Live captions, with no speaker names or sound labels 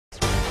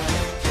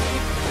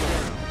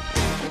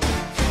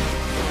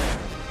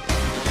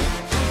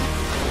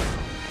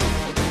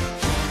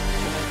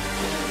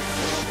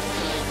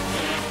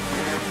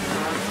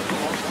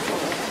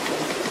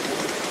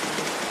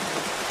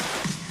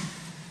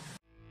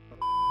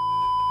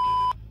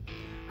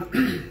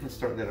Let's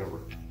start that over.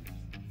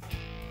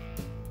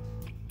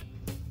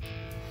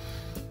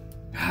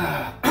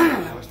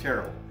 That was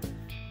terrible.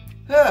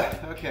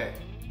 Okay.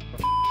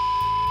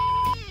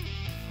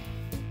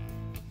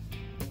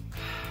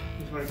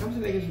 When it comes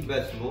to making some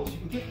vegetables, you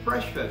can get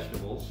fresh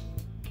vegetables,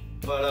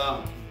 but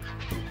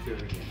let's do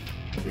it again.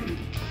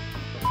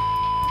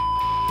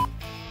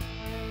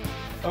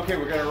 Okay,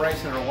 we're gonna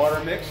rice in our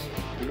water mix,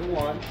 2 to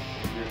 1.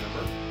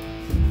 Remember.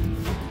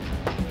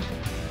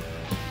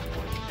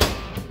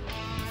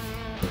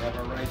 We have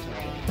our rice in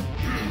our.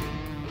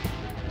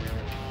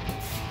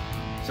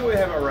 So we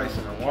have our rice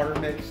in our water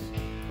mix.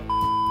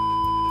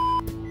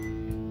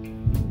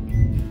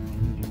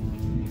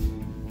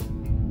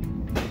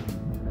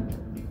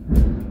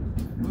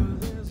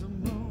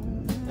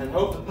 And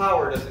hope the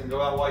power doesn't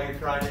go out while you're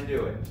trying to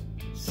do it.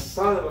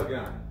 Son of a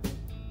gun.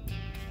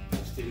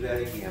 Let's do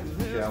that again,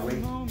 shall we?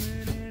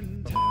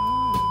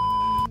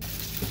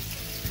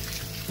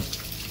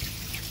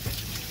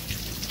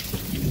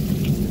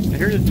 And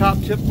here's a top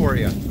tip for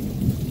you.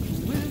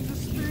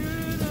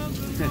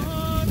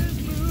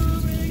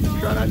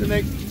 Try not to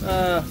make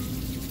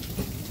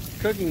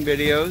cooking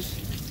videos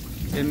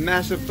in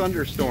massive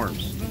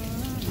thunderstorms.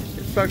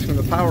 It sucks when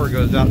the power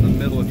goes out in the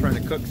middle of trying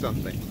to cook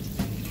something.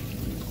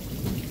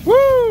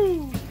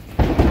 Woo!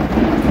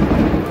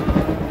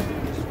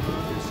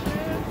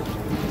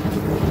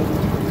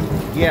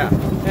 Yeah,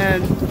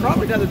 and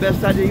probably not the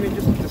best idea even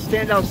just to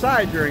stand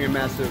outside during a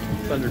massive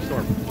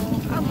thunderstorm.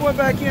 I'm going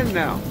back in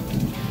now.